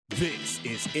This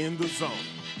is In the Zone.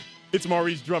 It's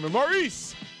Maurice Drummond.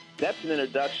 Maurice! That's an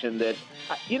introduction that,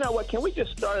 you know what, can we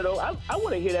just start it over? I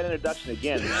want to hear that introduction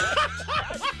again, man.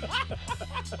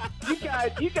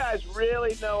 You guys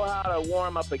really know how to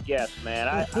warm up a guest, man.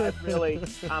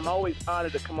 I'm always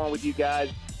honored to come on with you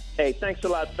guys. Hey, thanks a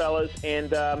lot, fellas.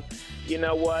 And you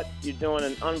know what? You're doing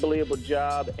an unbelievable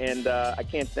job, and I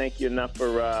can't thank you enough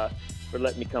for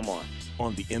letting me come on.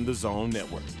 On the In the Zone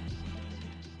Network.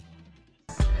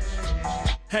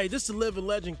 Hey, this is the living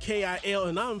legend KIL,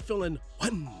 and I'm feeling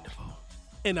wonderful.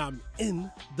 And I'm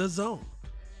in the zone.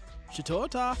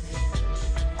 Shitota.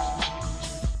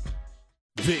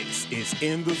 This is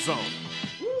In the Zone.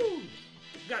 Woo!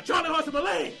 Got Charlie horse in my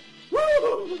leg.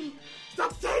 Woo!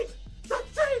 Stop the tape! Stop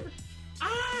the tape!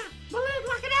 Ah! My leg,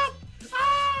 lock it up!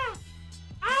 Ah!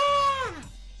 Ah!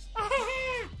 Ah!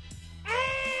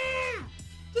 Ah!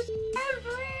 This is for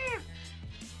real!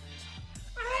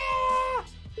 Ah!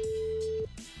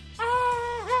 Ah!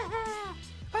 Ah!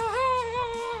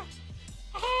 Ah!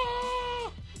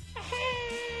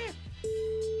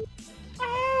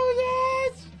 Oh,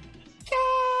 yes!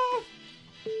 God!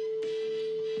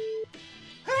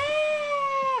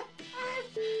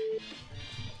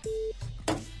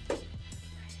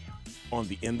 On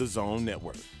the In the Zone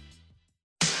Network.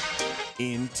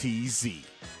 NTZ.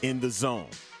 In the Zone.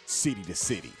 City to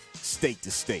city. State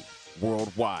to state.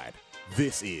 Worldwide.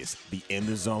 This is the In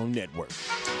the Zone Network.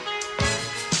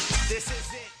 This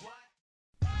is it.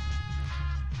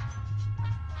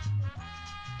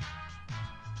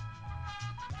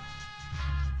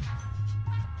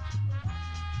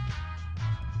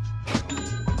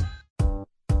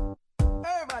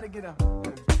 Everybody get up.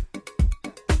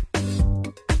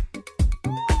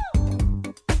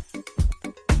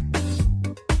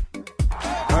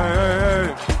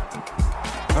 Hey.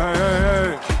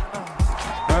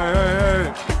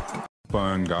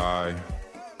 Fun guy.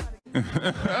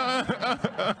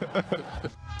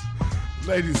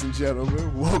 Ladies and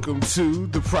gentlemen, welcome to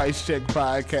the Price Check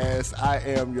Podcast. I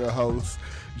am your host,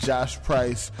 Josh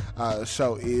Price. The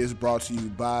show is brought to you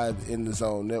by the In the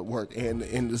Zone Network and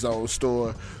the In the Zone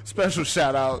store. Special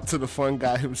shout out to the fun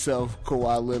guy himself,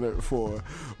 Kawhi Leonard, for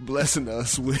blessing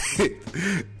us with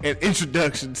an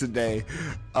introduction today.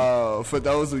 For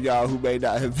those of y'all who may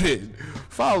not have been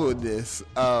following this,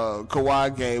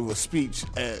 Kawhi gave a speech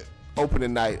at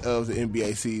opening night of the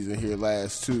NBA season here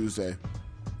last Tuesday.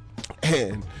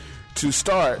 And to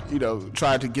start,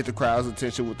 trying to get the crowd's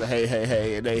attention with the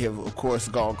hey, and they have, of course,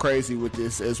 gone crazy with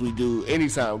this, as we do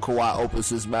anytime Kawhi opens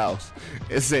his mouth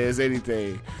and says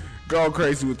anything. Gone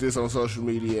crazy with this on social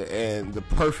media, and the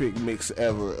perfect mix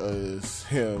ever is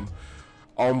him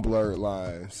on Blurred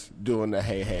Lines doing the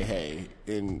hey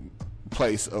in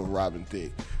place of Robin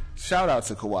Thicke. Shout out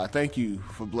to Kawhi. Thank you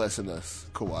for blessing us,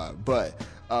 Kawhi. But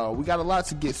we got a lot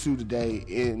to get to today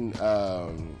in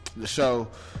the show.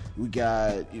 We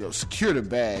got, secure the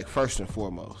bag first and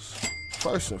foremost.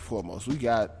 First and foremost, we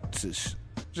got to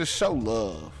just show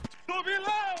love. To be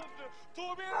loved!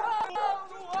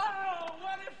 Wow,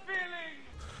 what a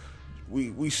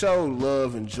feeling! We showed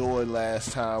love and joy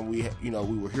last time we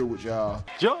were here with y'all.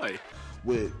 Joy.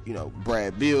 With,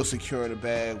 Brad Beal securing the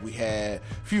bag. We had a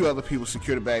few other people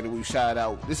secure the bag that we shouted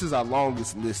out. This is our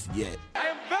longest list yet. I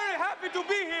am very happy to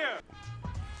be here.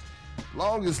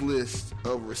 Longest list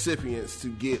of recipients to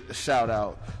get a shout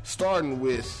out, starting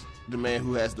with the man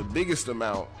who has the biggest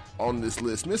amount on this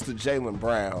list, Mr. Jaylen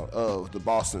Brown of the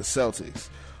Boston Celtics.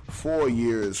 4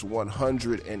 years,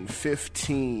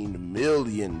 $115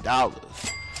 million.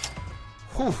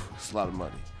 Whew, that's a lot of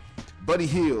money. Buddy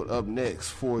Hield up next,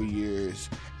 4 years,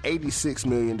 $86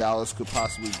 million, could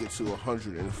possibly get to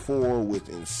 104 with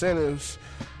incentives.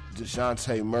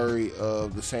 DeJounte Murray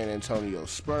of the San Antonio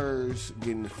Spurs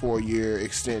getting a 4-year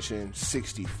extension,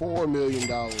 $64 million.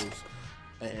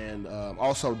 And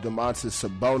also Domantas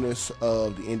Sabonis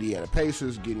of the Indiana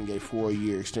Pacers getting a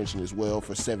 4-year extension as well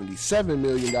for $77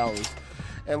 million.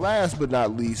 And last but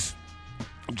not least,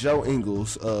 Joe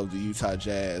Ingles of the Utah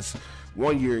Jazz,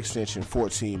 1-year extension,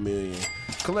 $14 million.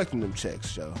 Collecting them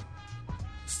checks, Joe.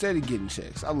 Steady getting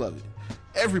checks. I love it.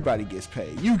 Everybody gets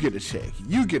paid. You get a check.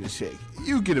 You get a check.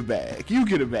 You get a bag. You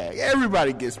get a bag.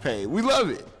 Everybody gets paid. We love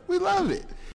it. We love it.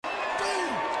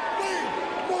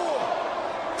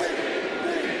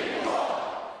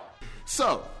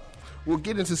 So, we'll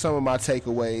get into some of my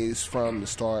takeaways from the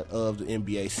start of the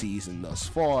NBA season thus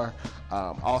far.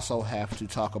 Also have to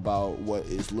talk about what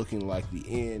is looking like the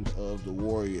end of the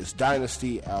Warriors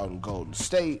dynasty out in Golden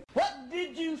State. What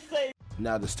did you say?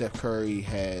 now that Steph Curry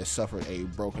has suffered a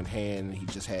broken hand. He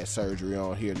just had surgery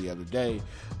on here the other day,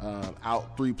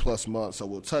 out 3+ months. So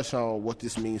we'll touch on what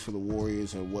this means for the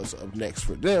Warriors and what's up next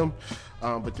for them.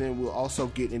 But then we'll also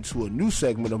get into a new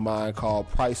segment of mine called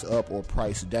Price Up or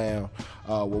Price Down,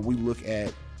 where we look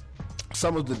at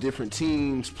some of the different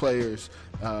teams, players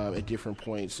at different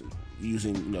points,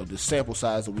 using the sample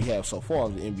size that we have so far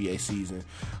of the NBA season,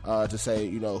 to say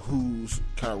who's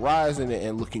kind of rising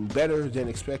and looking better than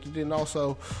expected, and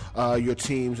also your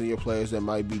teams and your players that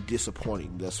might be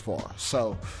disappointing thus far.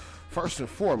 So first and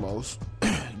foremost,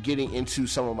 getting into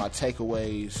some of my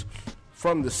takeaways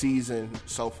from the season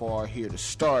so far here to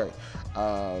start.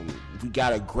 We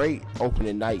got a great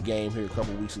opening night game here a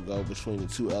couple weeks ago between the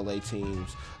two LA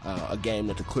teams, a game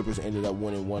that the Clippers ended up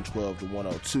winning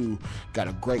 112-102. Got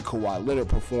a great Kawhi Leonard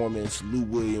performance, Lou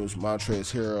Williams,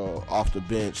 Montrezl Harrell off the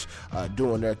bench,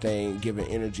 doing their thing, giving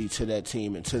energy to that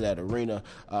team and to that arena.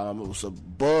 It was a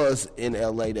buzz in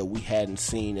LA that we hadn't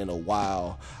seen in a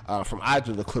while from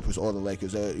either the Clippers or the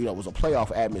Lakers. It was a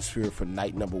playoff atmosphere for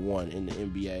night number one in the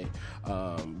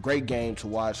NBA. Great game to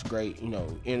watch, great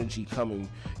energy coming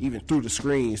even through the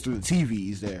screens, through the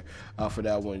TVs there for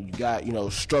that one. You got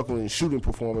struggling shooting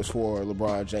performance for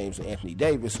LeBron James and Anthony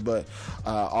Davis, but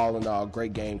all in all,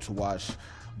 great game to watch.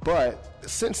 But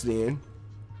since then,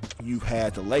 you've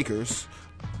had the Lakers,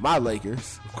 my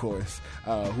Lakers, of course,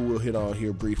 who we'll hit on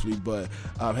here briefly, but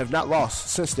have not lost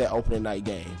since that opening night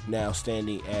game. Now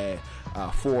standing at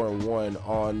 4-1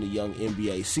 on the young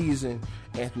NBA season.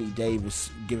 Anthony Davis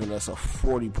giving us a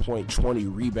 40-point,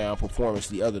 20-rebound performance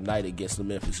the other night against the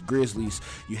Memphis Grizzlies.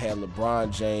 You had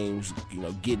LeBron James,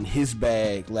 getting his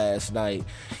bag last night,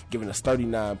 giving us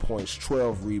 39 points,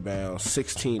 12 rebounds,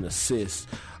 16 assists.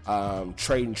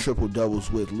 Trading triple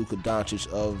doubles with Luka Doncic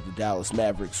of the Dallas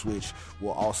Mavericks, which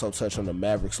we'll also touch on the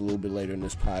Mavericks a little bit later in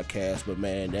this podcast. But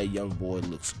man, that young boy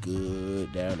looks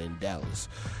good down in Dallas,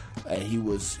 and he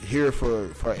was here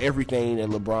for everything that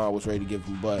LeBron was ready to give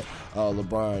him. But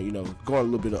LeBron, going a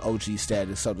little bit of OG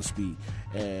status, so to speak,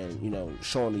 and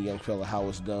showing the young fella how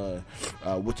it's done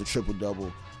with the triple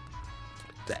double.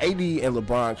 The AD and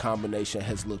LeBron combination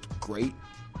has looked great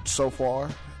so far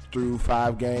through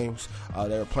 5 games.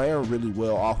 They're playing really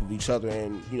well off of each other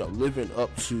and, living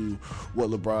up to what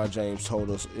LeBron James told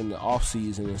us in the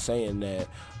offseason and saying that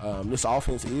this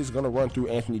offense is going to run through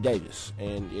Anthony Davis.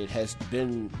 And it has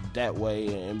been that way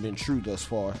and been true thus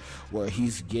far, where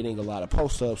he's getting a lot of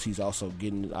post-ups. He's also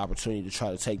getting the opportunity to try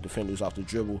to take defenders off the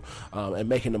dribble and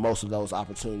making the most of those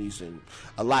opportunities, and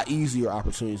a lot easier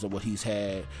opportunities than what he's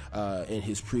had in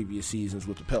his previous seasons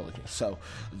with the Pelicans. So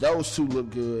those two look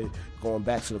good. Going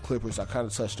back to the Clippers, I kind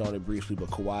of touched on it briefly,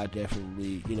 but Kawhi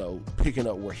definitely, picking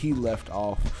up where he left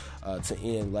off to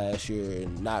end last year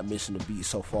and not missing a beat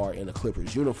so far in the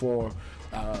Clippers uniform.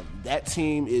 That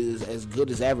team is as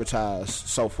good as advertised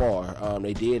so far.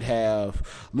 They did have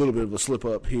a little bit of a slip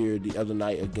up here the other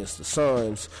night against the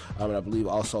Suns, and I believe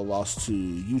also lost to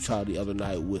Utah the other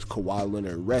night with Kawhi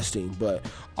Leonard resting. But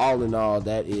all in all,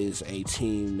 that is a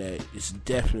team that is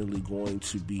definitely going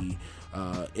to be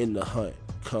in the hunt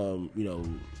come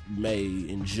May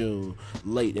and June,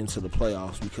 late into the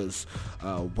playoffs, because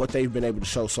what they've been able to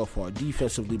show so far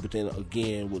defensively, but then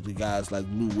again with the guys like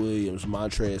Lou Williams,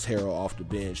 Montrezl Harrell off the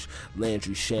bench,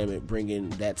 Landry Shamet bringing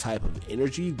that type of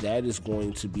energy, that is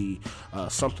going to be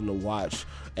something to watch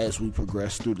as we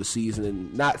progress through the season.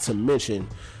 And not to mention,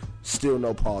 still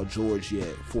no Paul George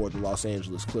yet for the Los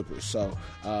Angeles Clippers. So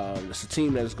it's a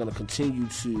team that is going to continue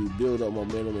to build up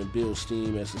momentum and build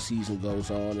steam as the season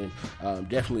goes on, and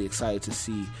definitely excited to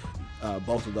see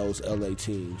both of those LA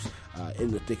teams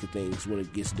in the thick of things when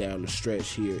it gets down the stretch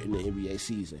here in the NBA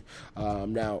season.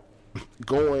 Now,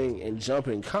 going and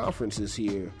jumping conferences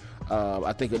here,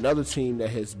 I think another team that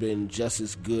has been just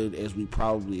as good as we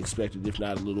probably expected, if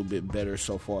not a little bit better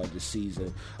so far this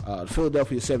season, the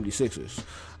Philadelphia 76ers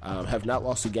have not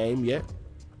lost a game yet.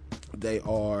 They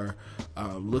are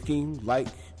looking like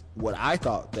what I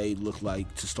thought they looked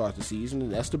like to start the season,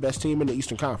 and that's the best team in the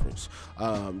Eastern Conference.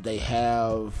 They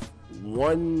have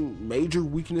one major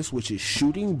weakness, which is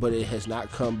shooting, but it has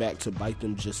not come back to bite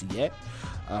them just yet.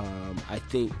 I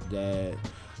think that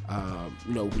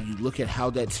when you look at how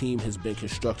that team has been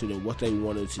constructed and what they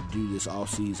wanted to do this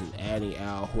offseason, adding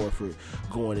Al Horford,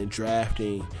 going and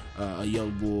drafting a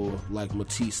young bull like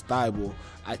Matisse Thybulle,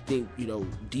 I think,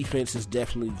 defense is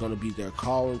definitely going to be their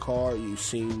calling card. You've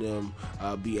seen them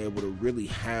be able to really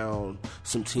hound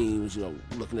some teams,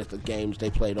 looking at the games they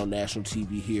played on national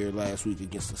TV here last week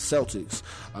against the Celtics.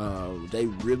 They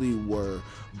really were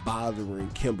bothering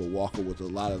Kemba Walker with a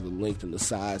lot of the length and the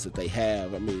size that they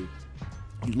have. I mean,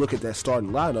 you look at that starting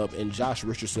lineup, and Josh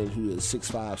Richardson, who is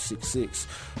 6'5", 6'6", is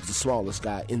the smallest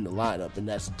guy in the lineup, and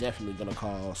that's definitely going to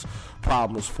cause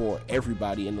problems for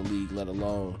everybody in the league, let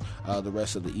alone the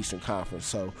rest of the Eastern Conference.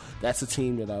 So that's a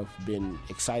team that I've been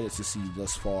excited to see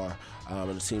thus far, and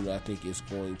a team that I think is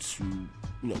going to,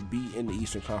 be in the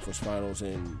Eastern Conference Finals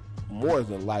and more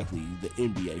than likely the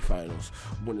NBA Finals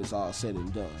when it's all said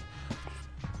and done.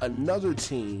 Another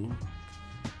team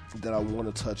that I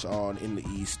want to touch on in the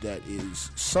East that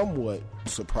is somewhat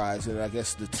surprising, I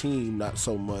guess the team not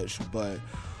so much, but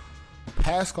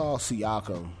Pascal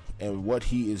Siakam and what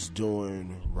he is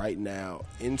doing right now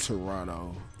in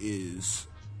Toronto is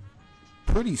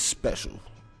pretty special.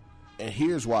 And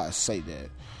here's why I say that.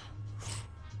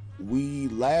 We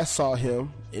last saw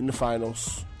him in the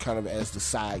finals kind of as the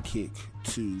sidekick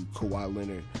to Kawhi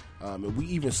Leonard. And we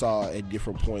even saw at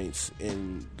different points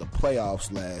in the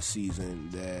playoffs last season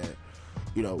that,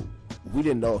 we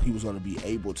didn't know if he was going to be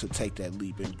able to take that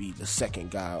leap and be the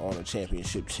second guy on a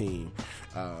championship team.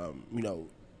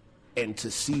 And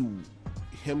to see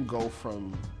him go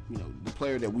from, the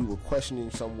player that we were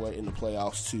questioning somewhat in the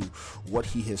playoffs to what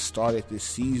he has started this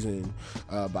season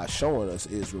by showing us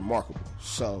is remarkable.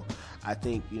 So I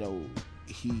think,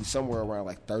 he's somewhere around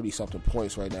like 30-something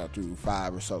points right now through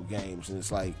 5 or so games. And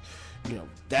it's like,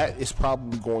 that is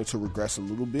probably going to regress a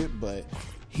little bit, but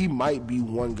he might be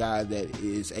one guy that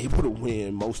is able to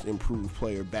win most improved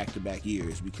player back-to-back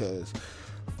years, because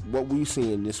what we've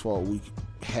seen this fall, we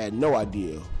had no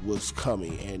idea was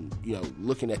coming. And,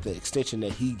 looking at the extension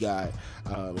that he got,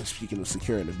 and speaking of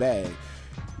securing the bag,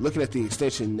 looking at the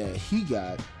extension that he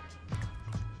got,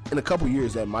 in a couple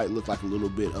years, that might look like a little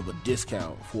bit of a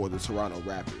discount for the Toronto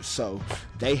Raptors. So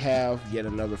they have yet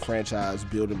another franchise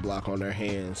building block on their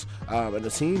hands. And the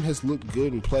team has looked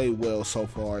good and played well so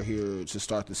far here to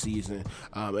start the season,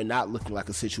 and not looking like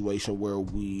a situation where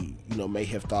we, may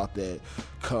have thought that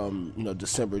come,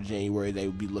 December, January, they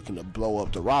would be looking to blow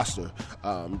up the roster.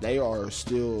 They are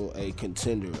still a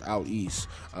contender out east,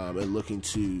 and looking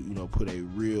to, put a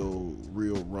real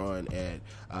run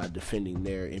at defending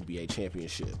their NBA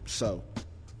championship. So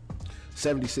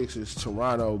 76ers,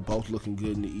 Toronto, both looking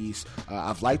good in the East.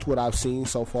 I've liked what I've seen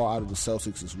so far out of the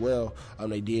Celtics as well.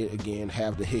 They did, again,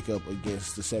 have the hiccup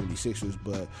against the 76ers,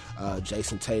 but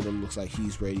Jason Tatum looks like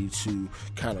he's ready to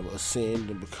kind of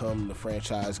ascend and become the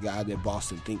franchise guy that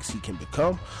Boston thinks he can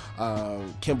become.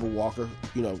 Kemba Walker,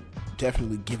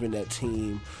 definitely giving that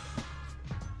team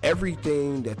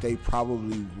everything that they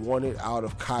probably wanted out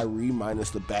of Kyrie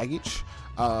minus the baggage.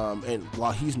 And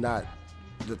while he's not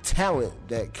the talent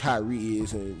that Kyrie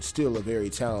is, and still a very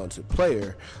talented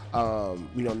player,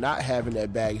 not having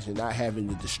that baggage and not having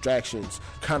the distractions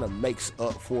kind of makes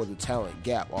up for the talent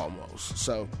gap almost.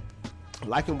 So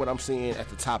liking what I'm seeing at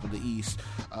the top of the East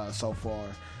so far.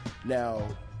 Now,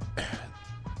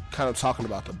 kind of talking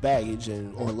about the baggage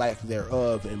or lack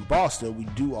thereof in Boston, we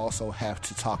do also have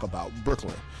to talk about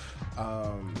Brooklyn.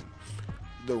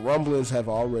 The rumblings have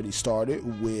already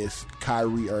started with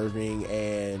Kyrie Irving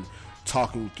and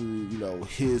talking through,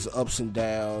 his ups and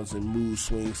downs and mood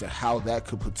swings and how that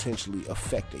could potentially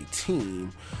affect a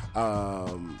team.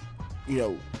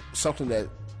 Something that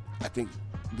I think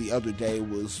the other day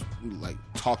was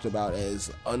talked about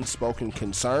as unspoken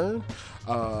concern.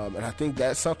 And I think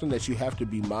that's something that you have to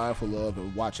be mindful of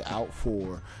and watch out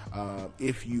for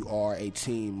if you are a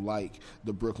team like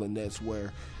the Brooklyn Nets,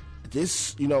 where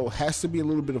this, has to be a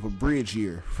little bit of a bridge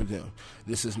year for them.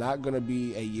 This is not going to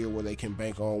be a year where they can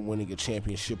bank on winning a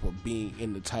championship or being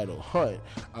in the title hunt,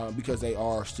 because they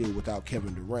are still without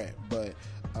Kevin Durant. But,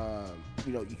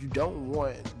 you don't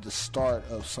want the start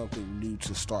of something new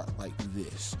to start like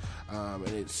this. And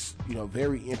it's,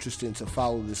 very interesting to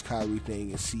follow this Kyrie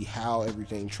thing and see how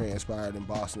everything transpired in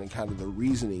Boston and kind of the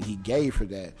reasoning he gave for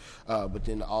that. But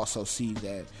then also see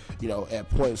that, at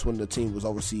points when the team was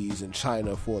overseas in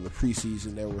China for the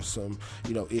preseason, there were some,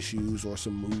 issues or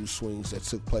some mood swings that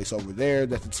took place over there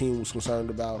that the team was concerned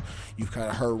about. You've kind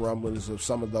of heard rumblings of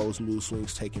some of those mood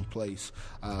swings taking place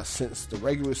since the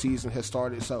regular season has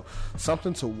started. So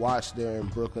something to watch there in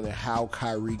Brooklyn and how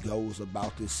Kyrie goes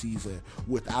about this season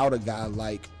without a guy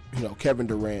like, Kevin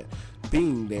Durant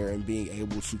being there and being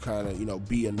able to kind of,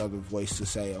 be another voice to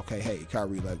say, okay, hey,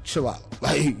 Kyrie, chill out.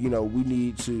 We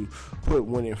need to put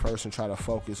winning first and try to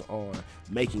focus on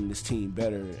making this team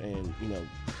better and,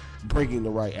 bringing the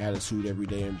right attitude every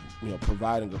day and,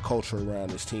 providing a culture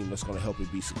around this team that's going to help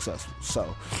it be successful.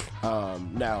 So,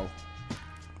 now,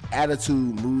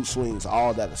 attitude, mood swings,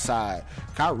 all that aside,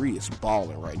 Kyrie is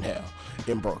balling right now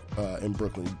in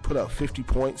Brooklyn. He put up 50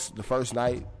 points the first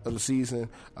night of the season,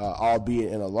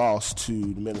 albeit in a loss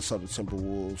to the Minnesota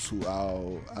Timberwolves, who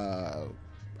I'll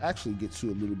actually get to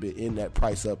a little bit in that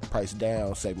price up, price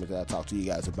down segment that I talked to you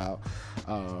guys about.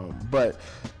 But,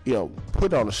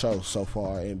 put on the show so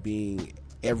far and being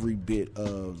every bit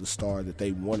of the star that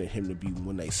they wanted him to be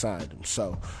when they signed him.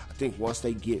 So I think once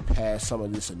they get past some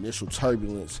of this initial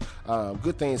turbulence,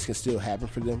 good things can still happen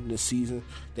for them this season.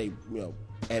 They,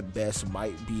 at best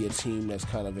might be a team that's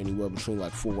kind of anywhere between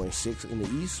like 4 and 6 in the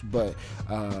East, but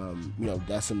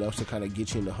that's enough to kind of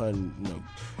get you in the hunt,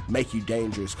 make you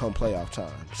dangerous come playoff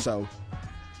time. So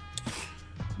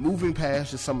moving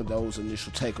past just some of those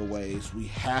initial takeaways, we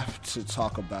have to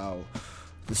talk about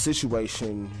the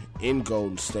situation in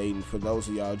Golden State. And for those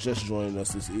of y'all just joining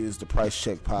us, this is the Price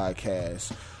Check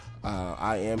Podcast.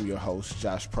 I am your host,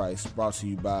 Josh Price, brought to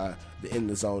you by the In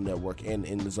the Zone Network and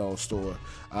In the Zone Store.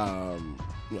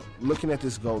 Looking at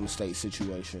this Golden State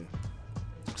situation,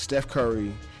 Steph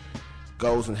Curry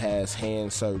goes and has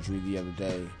hand surgery the other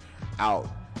day, out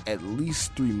at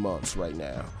least 3 months right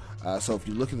now. So if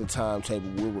you look at the timetable,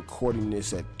 we're recording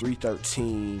this at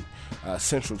 3:13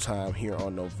 Central Time here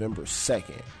on November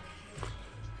 2nd.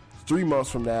 3 months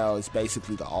from now is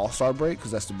basically the All-Star break,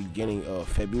 because that's the beginning of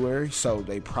February, so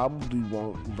they probably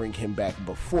won't bring him back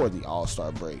before the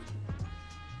All-Star break.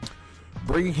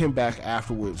 Bringing him back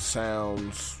afterwards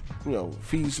sounds,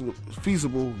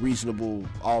 feasible, reasonable,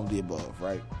 all of the above,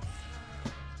 right?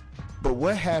 But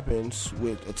what happens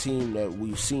with a team that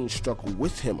we've seen struggle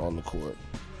with him on the court?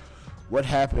 What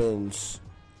happens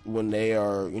when they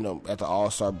are, at the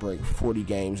All-Star break 40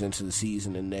 games into the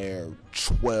season and they're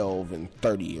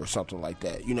 12-30 or something like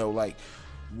that?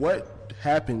 What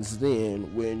happens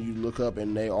then when you look up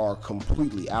and they are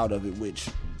completely out of it, which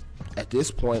at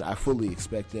this point I fully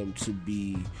expect them to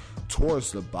be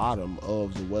towards the bottom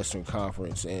of the Western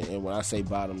Conference. And when I say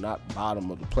bottom, not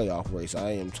bottom of the playoff race,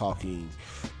 I am talking,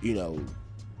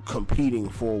 competing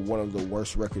for one of the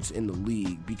worst records in the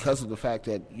league, because of the fact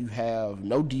that you have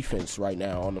no defense right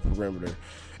now on the perimeter,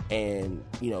 and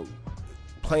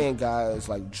playing guys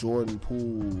like Jordan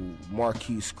Poole,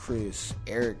 Marquise Chris,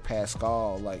 Eric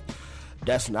Pascal,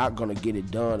 that's not going to get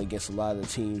it done against a lot of the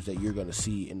teams that you're going to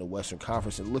see in the Western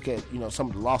Conference. And look at, some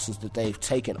of the losses that they've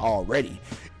taken already,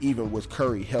 even with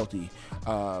Curry healthy.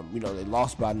 They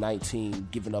lost by 19,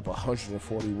 giving up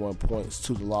 141 points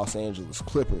to the Los Angeles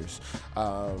Clippers.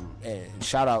 And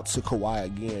shout out to Kawhi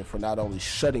again for not only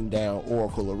shutting down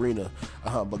Oracle Arena,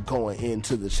 but going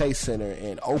into the Chase Center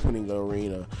and opening the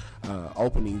arena,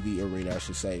 I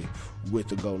should say, with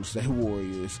the Golden State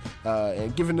Warriors,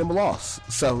 and giving them a loss.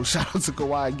 So shout out to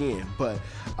Kawhi again. But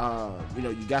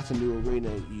you got the new arena,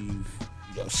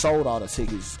 you've sold all the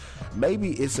tickets.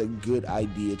 Maybe it's a good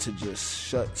idea to just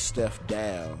shut Steph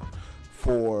down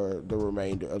for the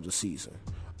remainder of the season.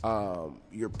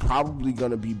 You're probably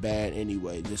going to be bad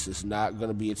anyway. This is not going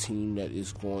to be a team that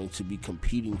is going to be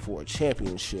competing for a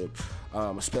championship,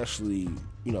 especially,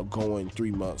 going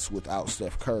 3 months without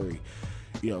Steph Curry.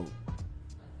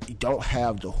 You don't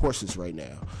have the horses right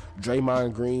now.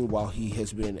 Draymond Green, while he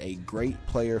has been a great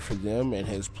player for them and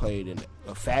has played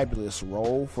a fabulous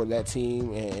role for that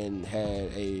team and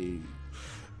had a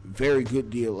very good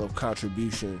deal of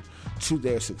contribution to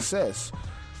their success,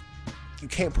 you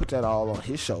can't put that all on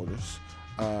his shoulders.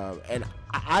 And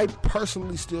I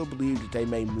personally still believe that they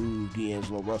may move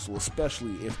D'Angelo Russell,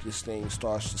 especially if this thing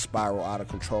starts to spiral out of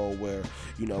control where,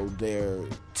 they're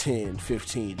 10,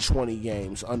 15, 20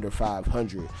 games under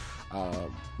 500.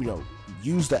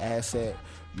 Use the asset,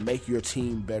 make your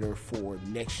team better for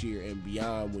next year and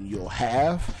beyond, when you'll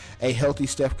have a healthy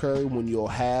Steph Curry, when you'll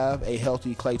have a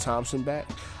healthy Klay Thompson back,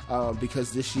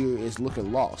 because this year is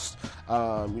looking lost.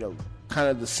 Kind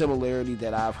of the similarity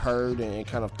that I've heard and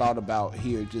kind of thought about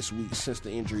here this week since the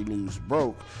injury news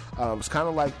broke. It's kind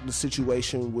of like the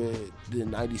situation with the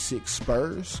 96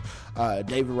 Spurs.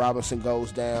 David Robinson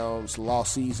goes down, it's a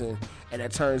lost season, and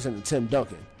that turns into Tim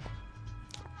Duncan.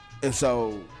 And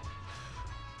so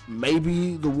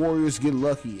maybe the Warriors get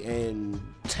lucky and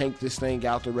tank this thing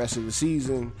out the rest of the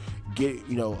season, get,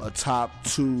 a top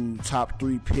 2, top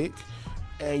 3 pick,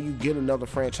 and you get another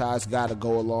franchise guy to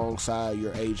go alongside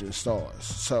your aging stars.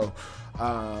 So,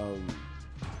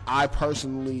 I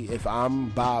personally, if I'm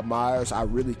Bob Myers, I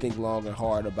really think long and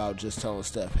hard about just telling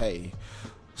Steph, hey,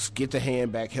 let's get the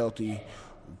hand back healthy,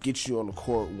 get you on the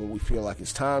court when we feel like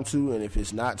it's time to, and if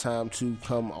it's not time to,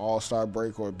 come All-Star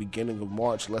break or beginning of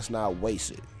March, let's not waste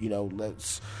it.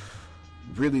 Let's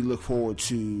really look forward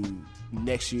to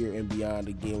next year and beyond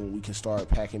again, when we can start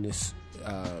packing this,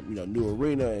 new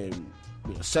arena and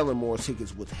selling more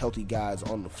tickets with healthy guys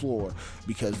on the floor,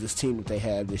 because this team that they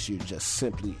have this year just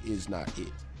simply is not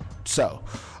it. So,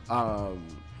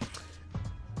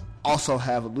 Also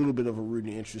have a little bit of a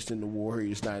rooting interest in the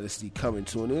Warriors dynasty coming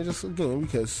to an end, just again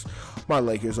because my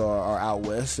Lakers are out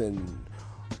west, and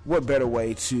what better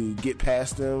way to get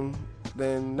past them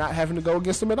than not having to go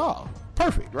against them at all?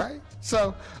 Perfect, right?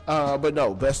 So, but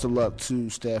no, best of luck to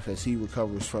Steph as he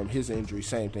recovers from his injury.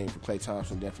 Same thing for Klay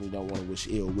Thompson. Definitely don't want to wish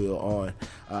ill will on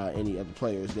any other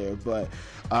players there. But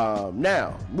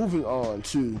now, moving on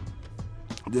to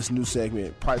this new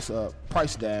segment, Price Up,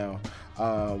 Price Down.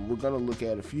 We're going to look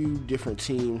at a few different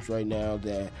teams right now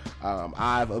that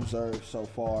I've observed so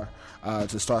far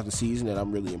to start the season that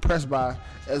I'm really impressed by,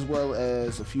 as well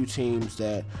as a few teams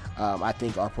that I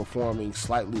think are performing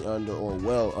slightly under or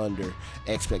well under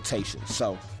expectations.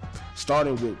 So,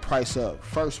 starting with Price Up,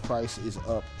 first price is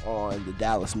up on the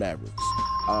Dallas Mavericks.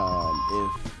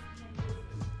 If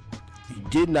you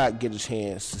did not get a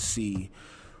chance to see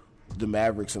the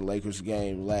Mavericks and Lakers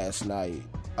game last night,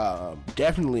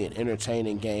 definitely an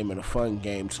entertaining game and a fun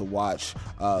game to watch.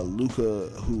 Luka,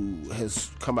 who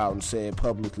has come out and said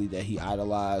publicly that he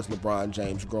idolized LeBron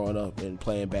James growing up and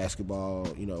playing basketball,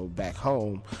 back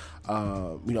home,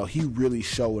 he really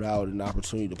showed out an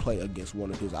opportunity to play against one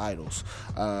of his idols.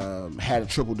 Had a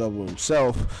triple-double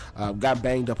himself, got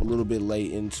banged up a little bit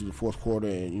late into the fourth quarter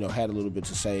and, had a little bit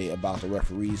to say about the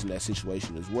referees in that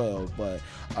situation as well. But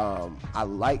I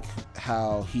like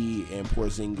how he and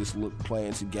Porzingis look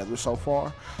playing together so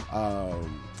far.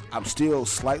 I'm still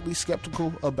slightly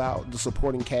skeptical about the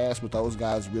supporting cast, but those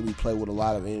guys really play with a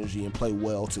lot of energy and play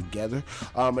well together.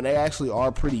 And they actually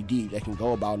are pretty deep. They can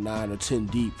go about 9 or 10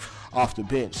 deep off the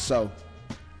bench. So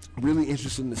really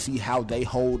interesting to see how they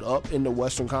hold up in the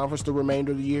Western Conference the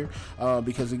remainder of the year,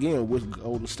 because again, with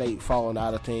Golden State falling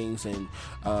out of things and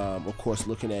of course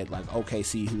looking at like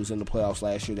OKC, who was in the playoffs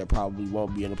last year, that probably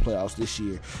won't be in the playoffs this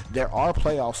year, there are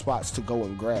playoff spots to go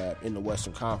and grab in the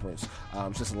Western Conference.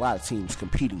 Just a lot of teams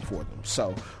competing for them.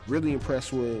 So really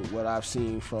impressed with what I've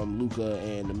seen from Luka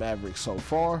and the Mavericks so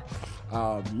far.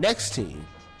 Next team,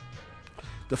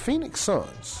 the Phoenix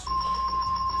Suns.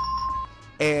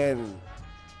 And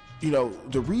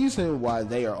the reason why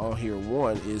they are on here,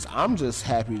 one, is I'm just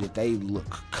happy that they look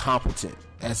competent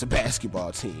as a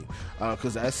basketball team,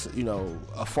 because that's,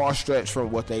 a far stretch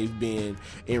from what they've been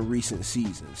in recent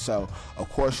seasons. So, of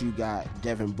course, you got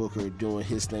Devin Booker doing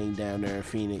his thing down there in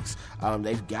Phoenix.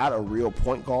 They've got a real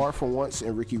point guard for once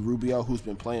in Ricky Rubio, who's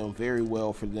been playing very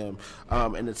well for them.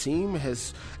 And the team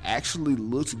has actually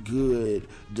looked good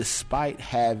despite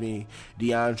having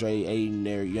DeAndre Ayton,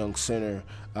 their young center,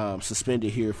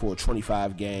 suspended here for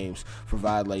 25 games for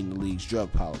violating the league's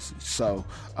drug policy. So,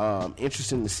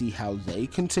 interesting to see how they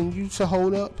continue to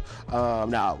hold up.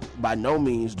 Now, by no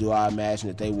means do I imagine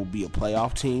that they will be a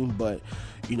playoff team, but,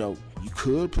 you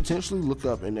could potentially look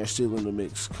up and they're still in the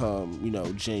mix come,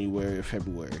 January or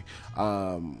February.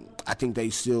 I think they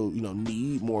still,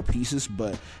 need more pieces,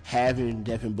 but having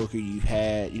Devin Booker, you've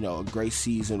had, a great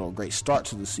season, or great start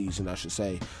to the season, I should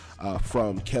say,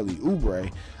 from Kelly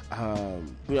Oubre.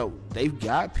 They've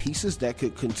got pieces that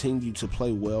could continue to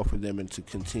play well for them and to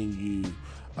continue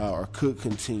or could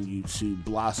continue to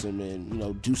blossom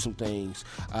and, do some things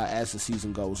as the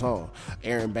season goes on.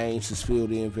 Aaron Baines has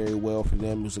filled in very well for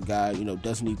them. He's a guy,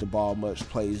 doesn't need the ball much,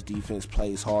 plays defense,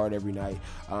 plays hard every night.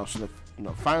 So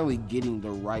finally getting the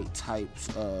right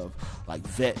types of like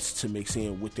vets to mix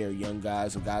in with their young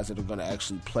guys and guys that are going to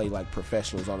actually play like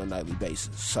professionals on a nightly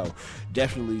basis. So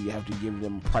definitely you have to give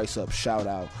them a Price Up shout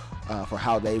out for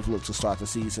how they've looked to start the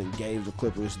season. Gave the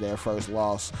Clippers their first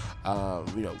loss,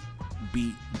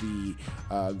 beat the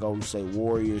Golden State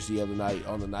Warriors the other night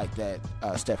on the night that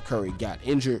Steph Curry got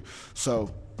injured.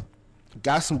 So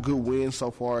got some good wins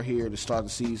so far here to start the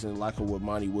season, like what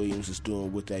Monty Williams is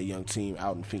doing with that young team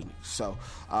out in Phoenix. So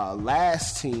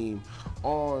last team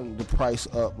on the Price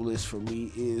Up list for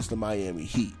me is the Miami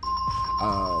Heat.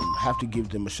 Have to give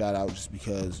them a shout out just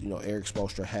because, Eric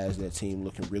Spoelstra has that team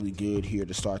looking really good here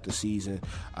to start the season.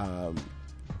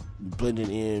 Blending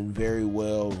in very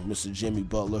well, Mr. Jimmy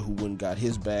Butler, who went and got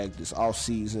his bag this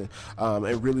offseason,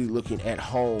 and really looking at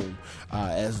home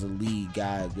as the lead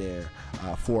guy there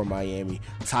for Miami.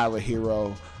 Tyler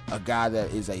Hero, a guy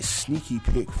that is a sneaky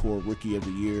pick for Rookie of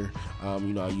the Year. I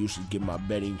usually give my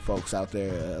betting folks out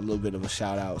there a little bit of a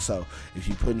shout out. So if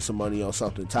you're putting some money on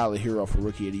something, Tyler Hero for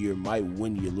Rookie of the Year might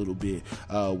win you a little bit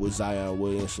with Zion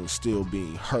Williamson still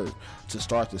being hurt to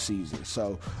start the season.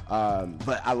 So,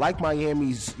 but I like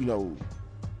Miami's,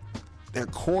 their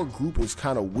core group is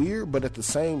kind of weird, but at the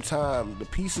same time, the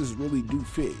pieces really do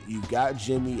fit. You got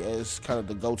Jimmy as kind of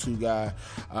the go-to guy.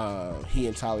 He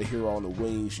and Tyler Hero on the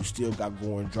wings. You still got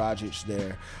Goran Dragic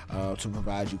there to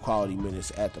provide you quality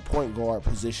minutes at the point guard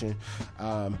position.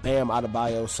 Bam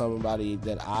Adebayo, somebody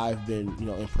that I've been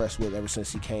impressed with ever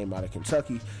since he came out of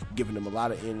Kentucky, giving them a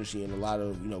lot of energy and a lot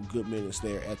of good minutes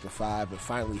there at the 5, and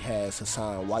finally has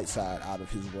Hassan Whiteside out of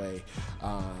his way.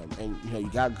 And you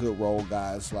got good role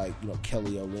guys like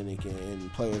Kelly Olynyk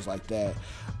and players like that.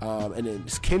 And then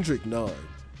it's Kendrick Nunn.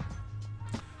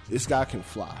 This guy can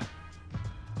fly.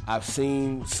 I've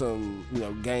seen some,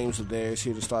 games of theirs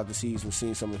here to start the season,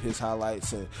 seen some of his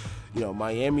highlights, and,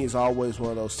 Miami is always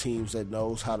one of those teams that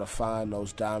knows how to find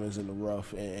those diamonds in the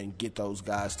rough and get those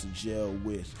guys to gel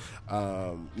with,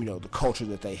 the culture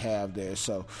that they have there.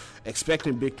 So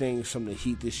expecting big things from the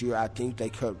Heat this year. I think they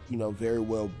could, very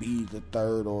well be the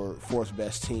 3rd or 4th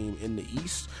best team in the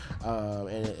East.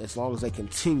 And as long as they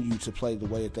continue to play the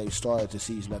way that they've started the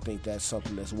season, I think that's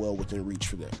something that's well within reach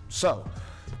for them. So,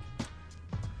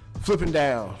 flipping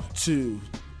down to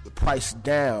the price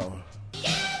down.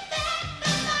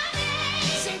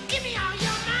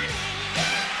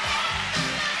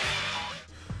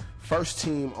 First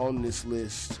team on this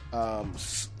list,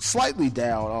 slightly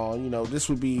down on, this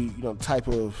would be, type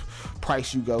of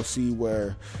price you go see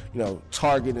where,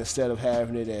 Target, instead of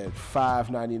having it at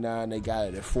 $5.99, they got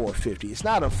it at $4.50. It's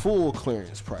not a full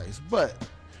clearance price, but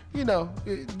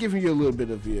giving you a little bit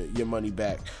of your money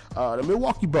back. The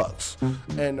Milwaukee Bucks.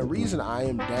 And the reason I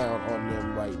am down on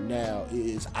them right now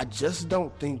is I just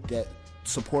don't think that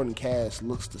supporting cast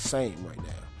looks the same right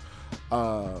now.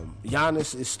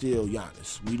 Giannis is still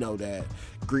Giannis. We know that.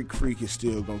 Greek Freak is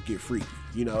still going to get freaky.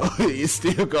 It's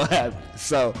still going to happen.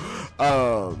 So,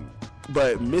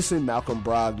 but missing Malcolm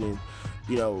Brogdon,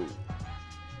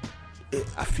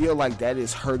 I feel like that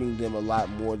is hurting them a lot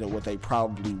more than what they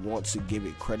probably want to give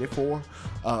it credit for.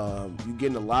 You're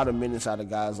getting a lot of minutes out of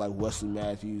guys like Wesley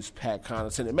Matthews, Pat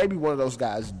Connaughton, and maybe one of those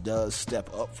guys does step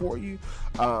up for you.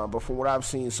 But from what I've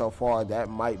seen so far, that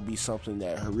might be something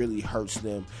that really hurts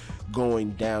them going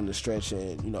down the stretch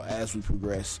and, as we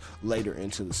progress later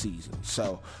into the season.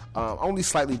 So only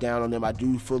slightly down on them. I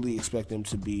do fully expect them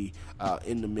to be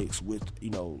in the mix with,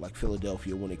 like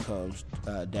Philadelphia when it comes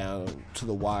down to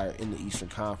the wire in the Eastern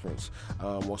Conference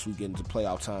once we get into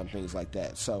playoff time, things like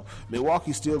that. So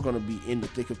Milwaukee's still going to be in the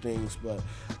thick of things, but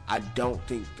I don't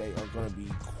think they are going to be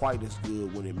quite as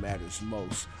good when it matters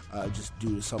most, just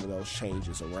due to some of those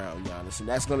changes around Giannis. And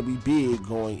that's going to be big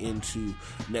going into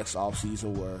next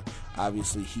offseason, where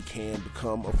obviously he can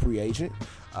become a free agent.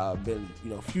 Been,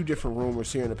 a few different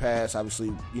rumors here in the past.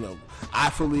 Obviously, I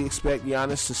fully expect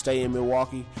Giannis to stay in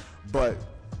Milwaukee, but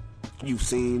you've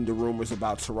seen the rumors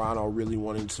about Toronto really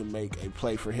wanting to make a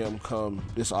play for him come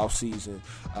this offseason.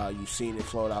 You've seen it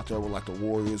float out there with like the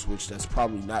Warriors, which that's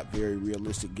probably not very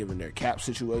realistic given their cap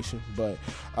situation. But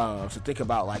to think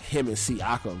about like him and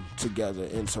Siakam together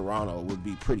in Toronto would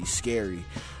be pretty scary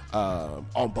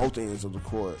on both ends of the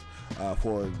court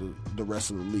for the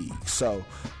rest of the league. So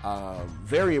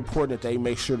very important that they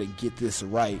make sure to get this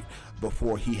right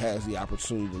before he has the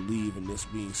opportunity to leave, and this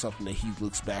being something that he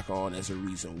looks back on as a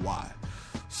reason why.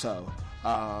 So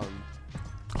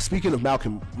speaking of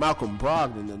Malcolm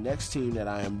Brogdon, the next team that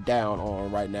I am down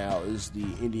on right now is the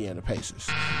Indiana Pacers.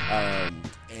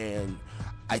 And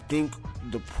I think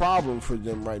the problem for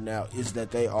them right now is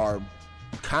that they are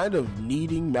kind of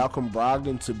needing Malcolm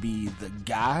Brogdon to be the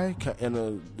guy in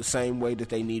the same way that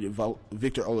they needed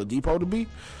Victor Oladipo to be.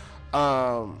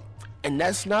 And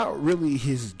that's not really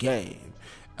his game.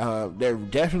 They're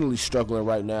definitely struggling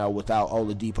right now without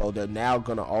Oladipo. They're now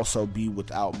going to also be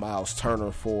without Miles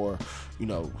Turner for,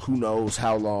 who knows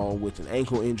how long with an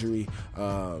ankle injury.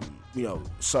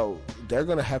 So they're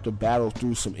going to have to battle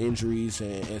through some injuries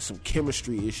and some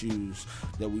chemistry issues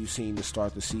that we've seen to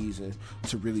start the season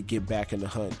to really get back in the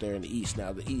hunt there in the East.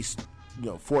 Now, the East,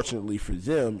 fortunately for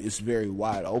them, is very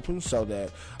wide open, so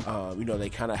that, they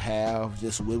kind of have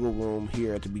this wiggle room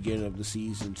here at the beginning of the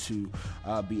season to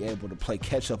be able to play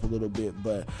catch up a little bit.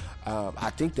 But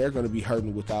I think they're going to be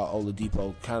hurting without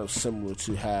Oladipo, kind of similar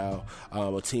to how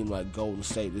a team like Golden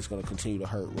State is going to continue to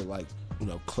hurt with, like,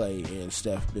 Clay and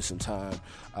Steph missing time,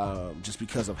 just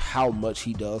because of how much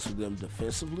he does for them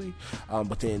defensively.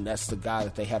 But then that's the guy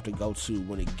that they have to go to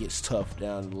when it gets tough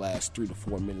down in the last 3 to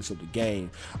 4 minutes of the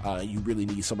game. You really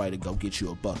need somebody to go get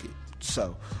you a bucket.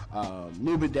 So a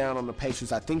little bit down on the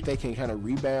Pacers. I think they can kind of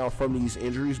rebound from these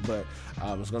injuries, but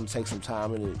it's going to take some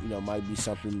time, and it might be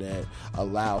something that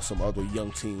allows some other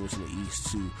young teams in the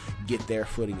East to get their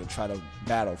footing and try to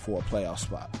battle for a playoff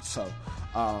spot. So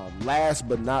last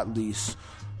but not least,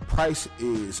 price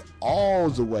is all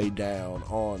the way down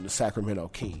on the Sacramento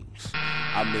Kings.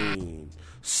 I mean,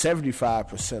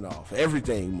 75% off.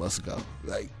 Everything must go.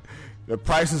 Like, the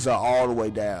prices are all the way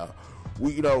down.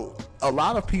 A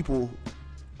lot of people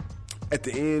at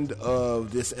the end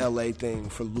of this LA thing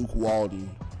for Luke Walton,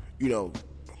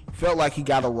 felt like he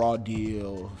got a raw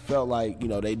deal, felt like,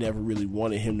 they never really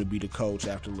wanted him to be the coach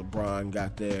after LeBron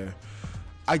got there.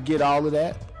 I get all of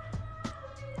that.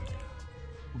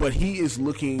 But he is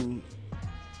looking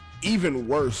even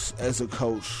worse as a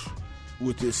coach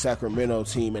with this Sacramento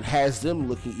team, and has them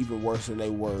looking even worse than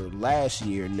they were last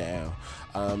year now,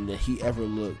 than he ever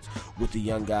looked with the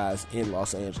young guys in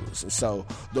Los Angeles. And so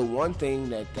the one thing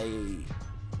that the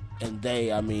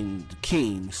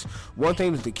Kings, one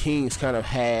thing that the Kings kind of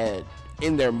had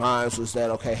in their minds was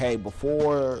that, okay, hey,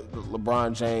 before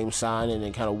LeBron James signing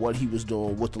and kind of what he was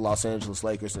doing with the Los Angeles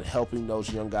Lakers and helping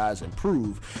those young guys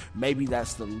improve, maybe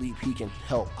that's the leap he can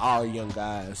help our young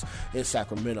guys in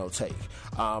Sacramento take.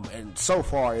 And so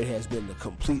far, it has been the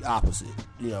complete opposite.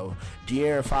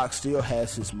 De'Aaron Fox still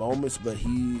has his moments, but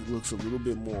he looks a little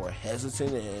bit more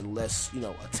hesitant and less,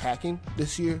 attacking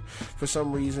this year for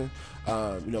some reason.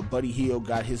 Buddy Hield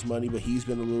got his money, but he's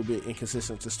been a little bit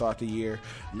inconsistent to start the year.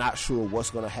 Not sure what's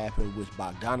going to happen with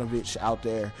Bogdanovich out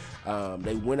there.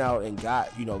 They went out and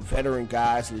got, veteran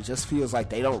guys, and it just feels like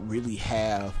they don't really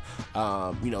have,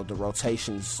 the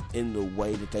rotations in the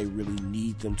way that they really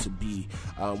need them to be,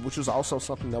 which was also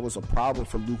something that was a problem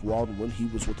for Luke Walton when he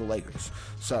was with the Lakers.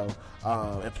 So,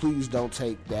 and please don't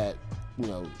take that,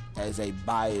 as a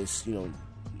biased,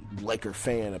 Laker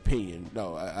fan opinion.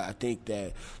 No, I think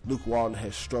that Luke Walton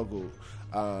has struggled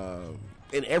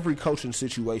in every coaching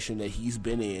situation that he's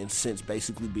been in since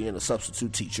basically being a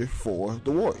substitute teacher for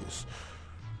the Warriors.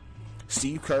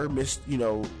 Steve Kerr missed,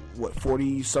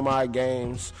 40 some odd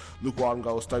games. Luke Walton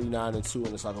goes 39-2, and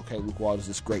it's like, okay, Luke Walton's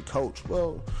this great coach.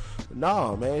 Well,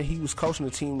 nah, man, he was coaching a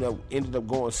team that ended up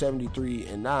going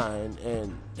 73-9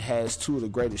 and has two of the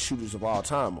greatest shooters of all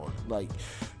time on it. Like,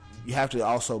 you have to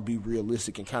also be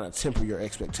realistic and kind of temper your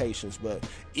expectations. But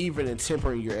even in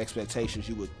tempering your expectations,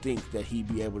 you would think that he'd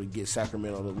be able to get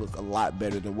Sacramento to look a lot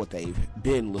better than what they've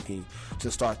been looking to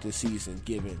start this season,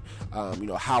 given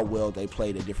how well they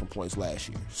played at different points last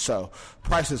year. So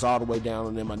prices all the way down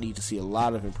on them. I need to see a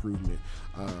lot of improvement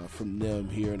from them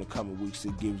here in the coming weeks to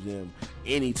give them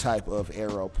any type of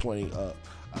arrow pointing up,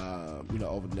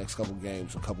 over the next couple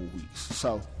games, a couple weeks.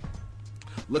 So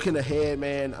looking ahead,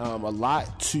 man, a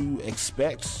lot to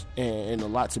expect and a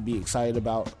lot to be excited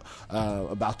about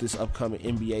this upcoming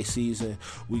NBA season.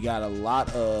 We got a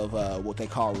lot of what they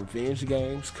call revenge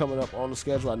games coming up on the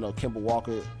schedule. I know Kemba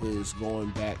Walker is going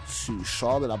back to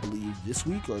Charlotte, I believe, this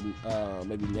week or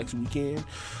maybe next weekend.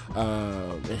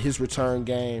 In his return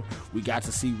game, we got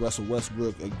to see Russell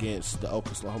Westbrook against the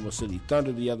Oklahoma City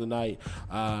Thunder the other night.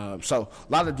 So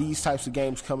a lot of these types of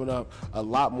games coming up, a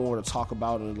lot more to talk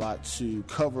about and a lot to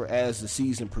cover as the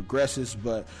season progresses.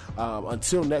 But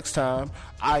until next time,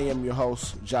 I am your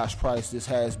host, Josh Price. This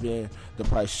has been the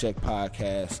Price Check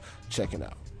Podcast. Checking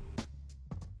out.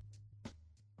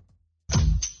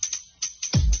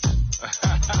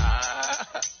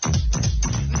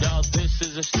 Now this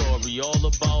is a story all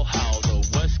about how the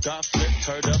West got flipped,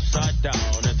 turned upside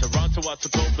down, and Toronto I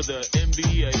took over the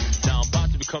NBA. Now I'm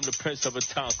about to become the prince of a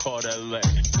town called LA.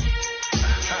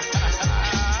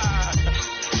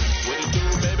 What it do,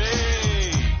 baby?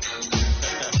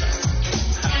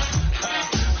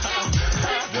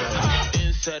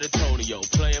 In San Antonio,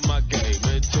 playing my game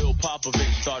until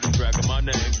Popovich started dragging my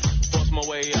name. Forced my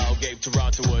way out, gave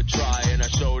Toronto a try, and I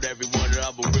showed everyone that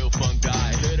I'm a real fun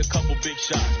guy. Hit a couple big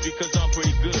shots because I'm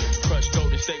pretty good. Crushed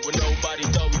Golden State when nobody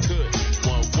thought we could.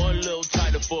 Won one little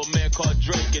title for a man called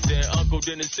Drake, and then Uncle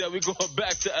Dennis said we going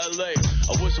back to LA.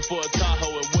 I whistled for a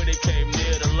Tahoe, and when it came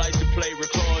near, the lights to play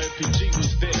recall MPG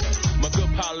was there. My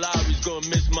good pal Lowry's gonna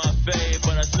miss my fade,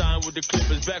 but I signed with the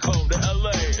Clippers back home to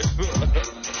LA.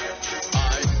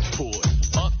 I pulled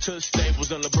up to the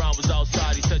stables and LeBron was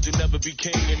outside. He said you'll never be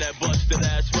king in that busted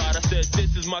ass ride. I said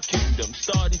this is my kingdom,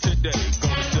 starting today.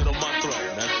 Gonna sit on my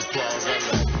throne. That's the clause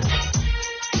LA.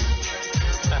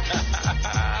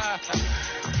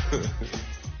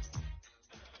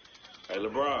 Hey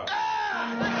LeBron.